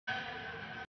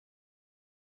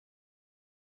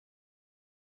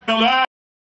yola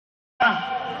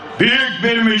büyük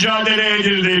bir mücadeleye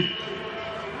girdik.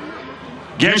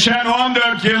 Geçen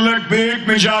 14 yıllık büyük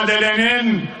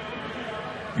mücadelenin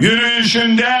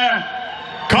yürüyüşünde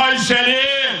Kayseri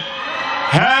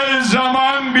her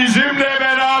zaman bizimle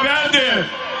beraberdi.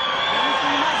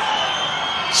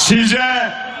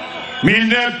 Size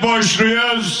minnet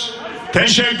borçluyuz,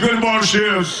 teşekkür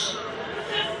borçluyuz.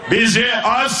 Bizi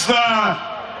asla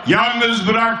yalnız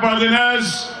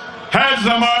bırakmadınız, her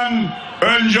zaman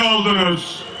önce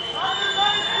oldunuz.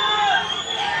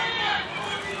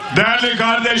 Değerli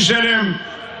kardeşlerim,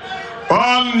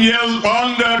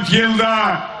 14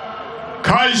 yılda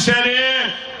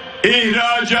Kayseri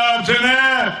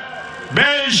ihracatını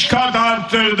 5 kat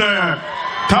arttırdı.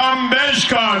 Tam 5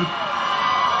 kat.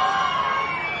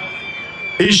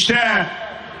 İşte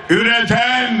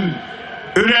üreten,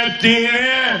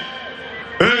 ürettiğini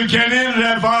ülkenin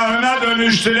refahına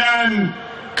dönüştüren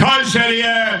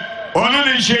Kayseri'ye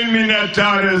onun için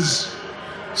minnettarız.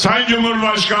 Sayın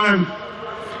Cumhurbaşkanım,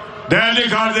 değerli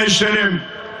kardeşlerim,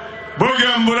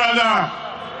 bugün burada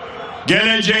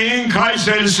geleceğin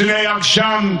Kayseri'sine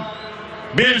yakışan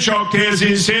birçok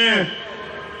tesisi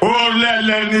uğurlu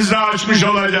ellerinizle açmış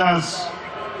olacağız.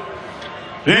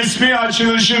 Resmi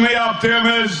açılışını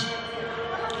yaptığımız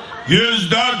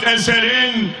 104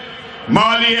 eserin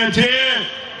maliyeti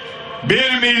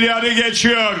 1 milyarı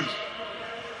geçiyor.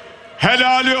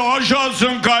 Helali hoş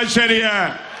olsun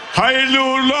Kayseri'ye. Hayırlı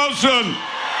uğurlu olsun.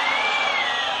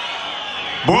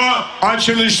 Bu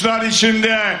açılışlar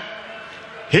içinde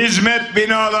hizmet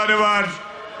binaları var,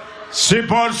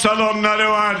 spor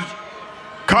salonları var,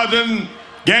 kadın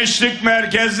gençlik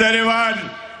merkezleri var,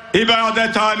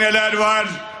 ibadethaneler var,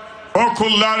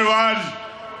 okullar var,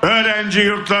 öğrenci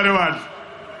yurtları var.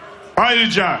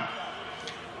 Ayrıca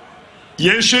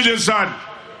Yeşilhisar,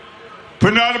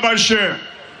 Pınarbaşı,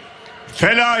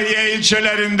 Felahiye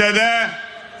ilçelerinde de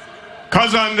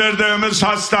kazandırdığımız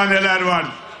hastaneler var.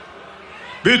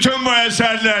 Bütün bu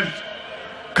eserler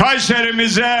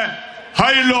Kayseri'mize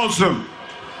hayırlı olsun.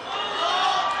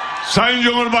 Sayın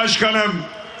Cumhurbaşkanım,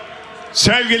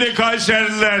 sevgili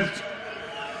Kayseriler,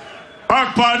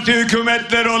 AK Parti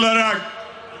hükümetleri olarak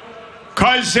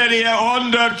Kayseri'ye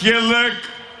 14 yıllık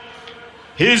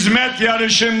hizmet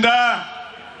yarışında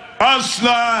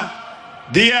asla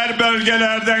diğer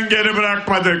bölgelerden geri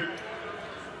bırakmadık.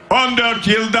 14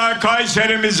 yılda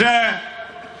Kayseri'mize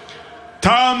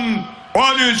tam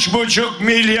 13,5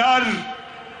 milyar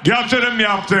yatırım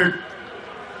yaptık.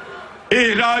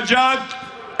 İhracat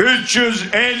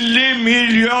 350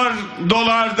 milyon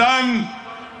dolardan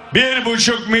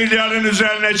 1,5 milyarın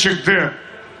üzerine çıktı.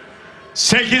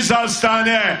 8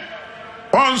 hastane,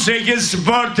 18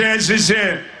 spor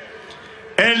tesisi,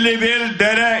 51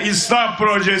 dere ıslah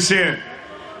projesi,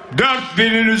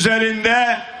 4000'in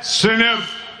üzerinde sınıf,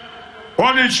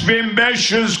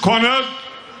 13.500 konut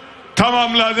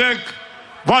tamamladık,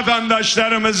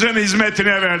 vatandaşlarımızın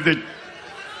hizmetine verdik.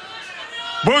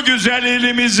 Bu güzel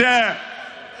ilimize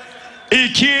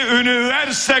 2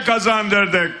 üniversite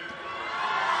kazandırdık.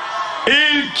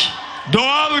 İlk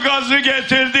doğal gazı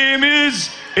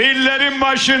getirdiğimiz illerin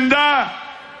başında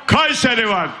Kayseri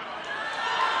var.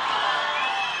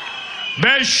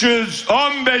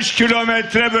 515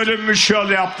 kilometre bölünmüş yol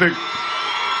yaptık.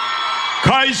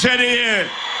 Kayseri'yi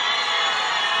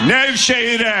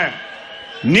Nevşehir'e,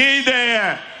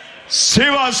 Niğde'ye,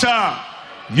 Sivas'a,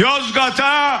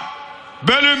 Yozgat'a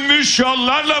bölünmüş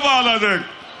yollarla bağladık.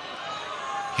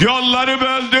 Yolları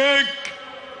böldük,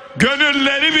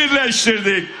 gönülleri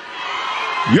birleştirdik.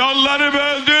 Yolları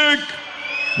böldük,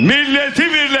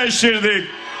 milleti birleştirdik.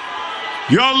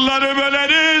 Yolları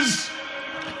böleriz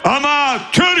ama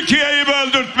Türkiye'yi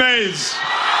böldürtmeyiz.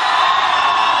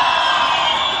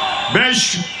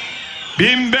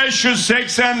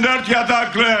 1584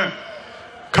 yataklı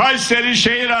Kayseri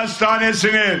Şehir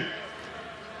Hastanesi'ni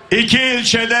 2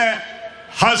 ilçede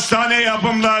hastane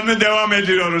yapımlarını devam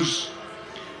ediyoruz.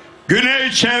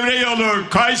 Güney Çevre Yolu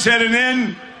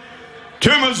Kayseri'nin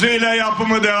tüm hızıyla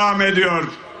yapımı devam ediyor.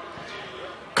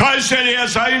 Kayseri'ye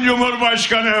Sayın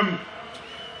Cumhurbaşkanım,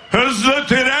 hızlı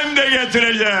tren de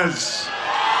getireceğiz.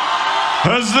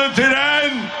 Hızlı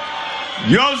tren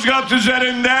Yozgat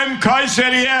üzerinden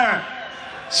Kayseri'ye,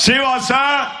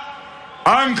 Sivas'a,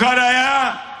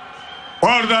 Ankara'ya,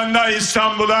 oradan da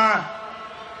İstanbul'a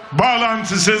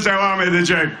bağlantısız devam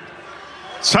edecek.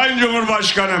 Sayın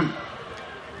Cumhurbaşkanım,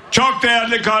 çok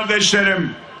değerli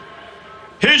kardeşlerim,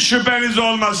 hiç şüpheniz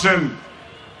olmasın,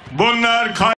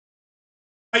 bunlar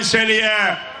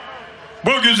Kayseri'ye,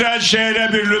 bu güzel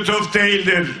şehre bir lütuf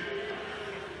değildir.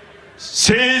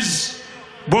 Siz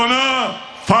bunu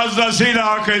fazlasıyla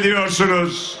hak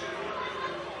ediyorsunuz.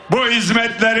 Bu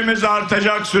hizmetlerimiz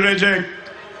artacak, sürecek.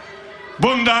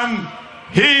 Bundan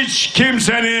hiç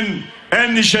kimsenin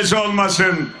endişesi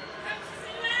olmasın.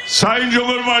 Sayın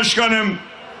Cumhurbaşkanım,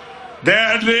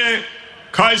 değerli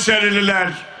Kayserililer,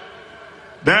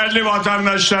 değerli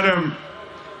vatandaşlarım,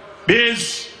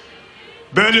 biz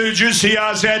bölücü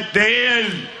siyaset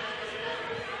değil,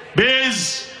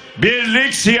 biz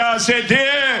birlik siyaseti,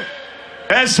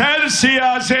 eser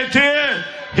siyaseti,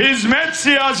 hizmet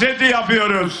siyaseti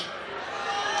yapıyoruz.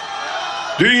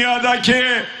 Dünyadaki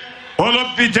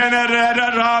olup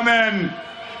bitenlere rağmen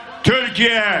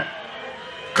Türkiye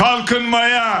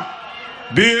kalkınmaya,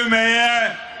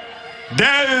 büyümeye,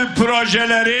 dev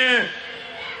projeleri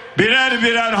birer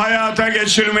birer hayata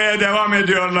geçirmeye devam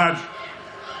ediyorlar.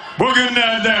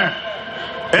 Bugünlerde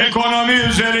ekonomi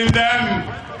üzerinden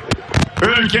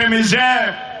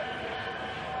ülkemize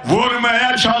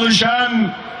vurmaya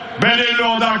çalışan belirli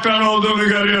odaklar olduğunu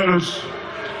görüyoruz.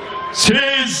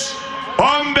 Siz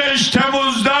 15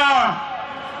 Temmuz'da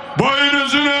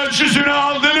boyunuzun ölçüsünü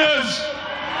aldınız.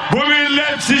 Bu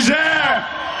millet size,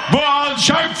 bu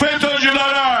alçak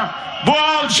FETÖ'cülere, bu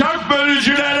alçak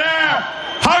bölücülere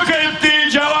hak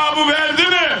ettiği cevabı verdi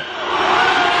mi?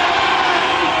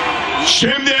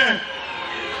 Şimdi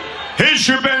hiç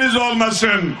şüpheniz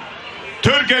olmasın,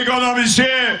 Türk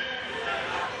ekonomisi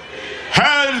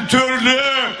her türlü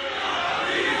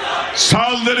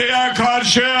saldırıya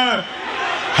karşı,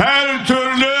 her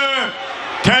türlü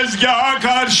tezgaha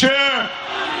karşı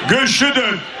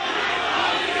güçlüdür.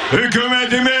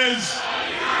 Hükümetimiz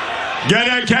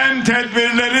gereken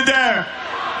tedbirleri de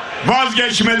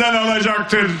vazgeçmeden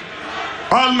alacaktır.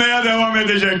 Almaya devam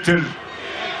edecektir.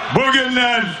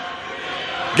 Bugünler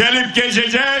gelip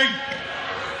geçecek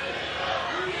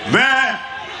ve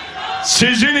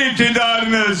sizin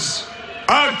iktidarınız,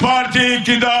 AK Parti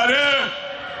iktidarı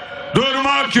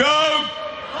durmak yok,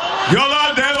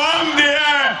 yola devam diye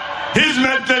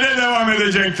hizmetlere devam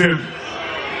edecektir.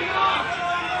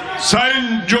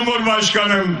 Sayın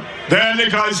Cumhurbaşkanım, değerli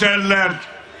Kayseriler,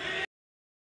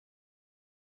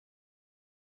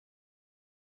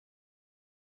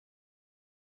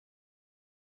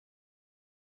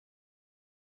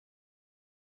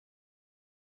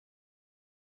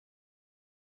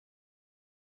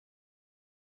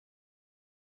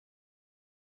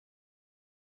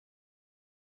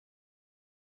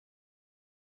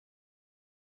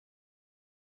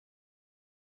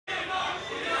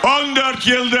 ...14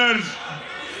 yıldır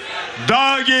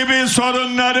dağ gibi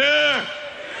sorunları,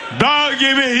 dağ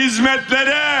gibi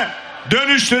hizmetlere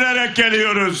dönüştürerek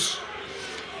geliyoruz.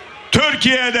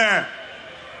 Türkiye'de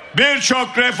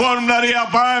birçok reformları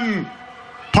yapan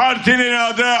partinin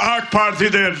adı AK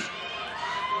Parti'dir.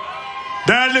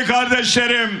 Değerli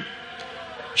kardeşlerim,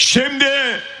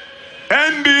 şimdi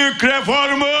en büyük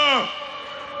reformu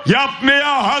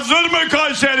yapmaya hazır mı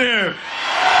Kayseri?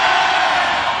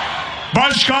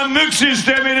 Başkanlık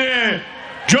sistemini,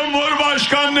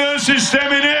 Cumhurbaşkanlığı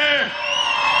sistemini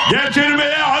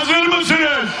getirmeye hazır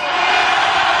mısınız?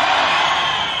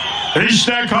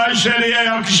 İşte Kayseri'ye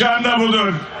yakışan da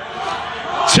budur.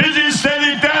 Siz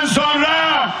istedikten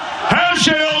sonra her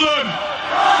şey olur.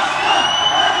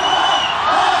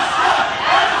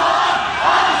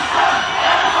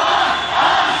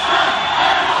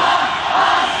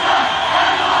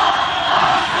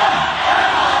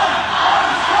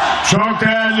 Çok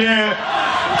değerli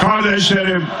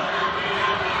kardeşlerim,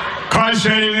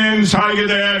 Kayseri'nin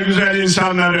saygıdeğer güzel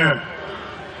insanları,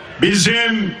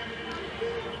 bizim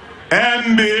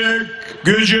en büyük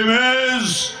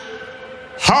gücümüz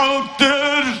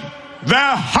halktır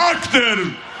ve haktır.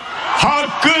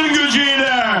 Hakkın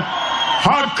gücüyle,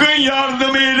 hakkın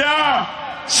yardımıyla,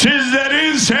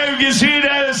 sizlerin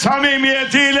sevgisiyle,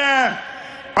 samimiyetiyle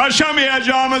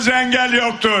aşamayacağımız engel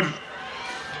yoktur.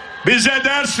 Bize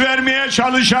ders vermeye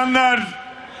çalışanlar,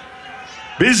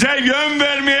 bize yön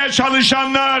vermeye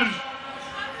çalışanlar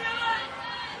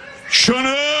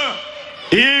şunu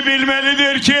iyi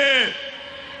bilmelidir ki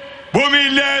bu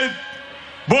millet,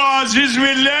 bu aziz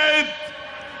millet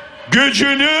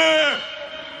gücünü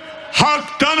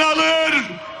haktan alır,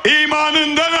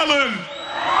 imanından alır.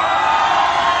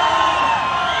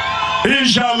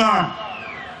 İnşallah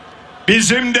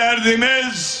bizim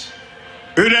derdimiz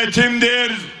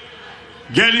üretimdir,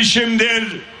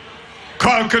 gelişimdir,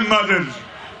 kalkınmadır.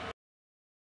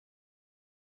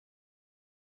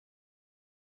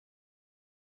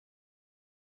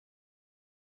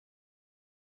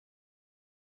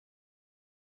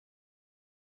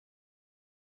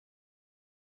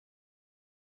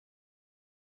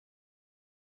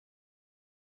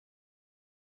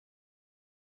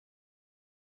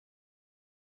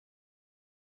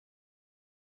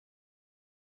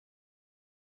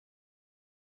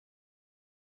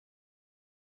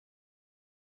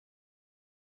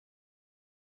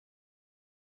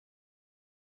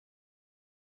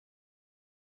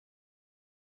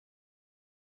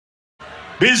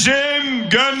 Bizim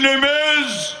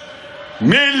gönlümüz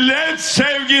millet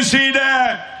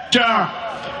sevgisiyle,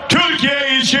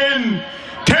 Türkiye için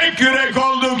tek yürek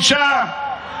oldukça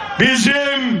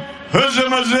bizim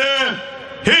hızımızı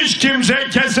hiç kimse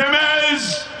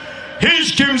kesemez,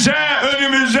 hiç kimse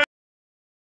önümüze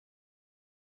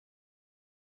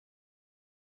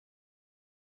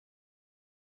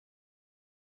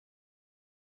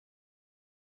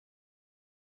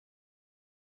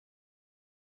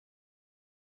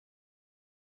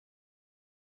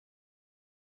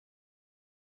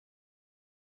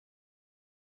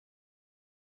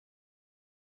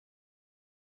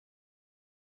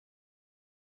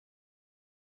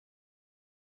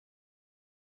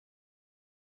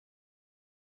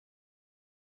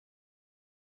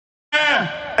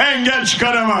engel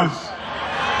çıkaramaz.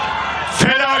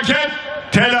 Felaket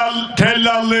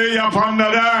tellallığı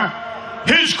yapanlara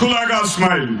hiç kulak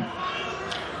asmayın.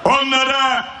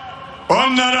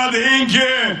 Onlara deyin ki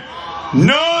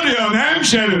ne oluyor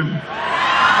hemşerim?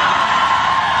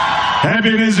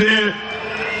 Hepinizi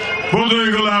bu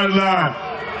duygularla,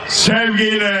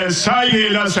 sevgiyle,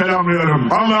 saygıyla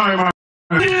selamlıyorum. Allah'a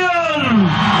emanet.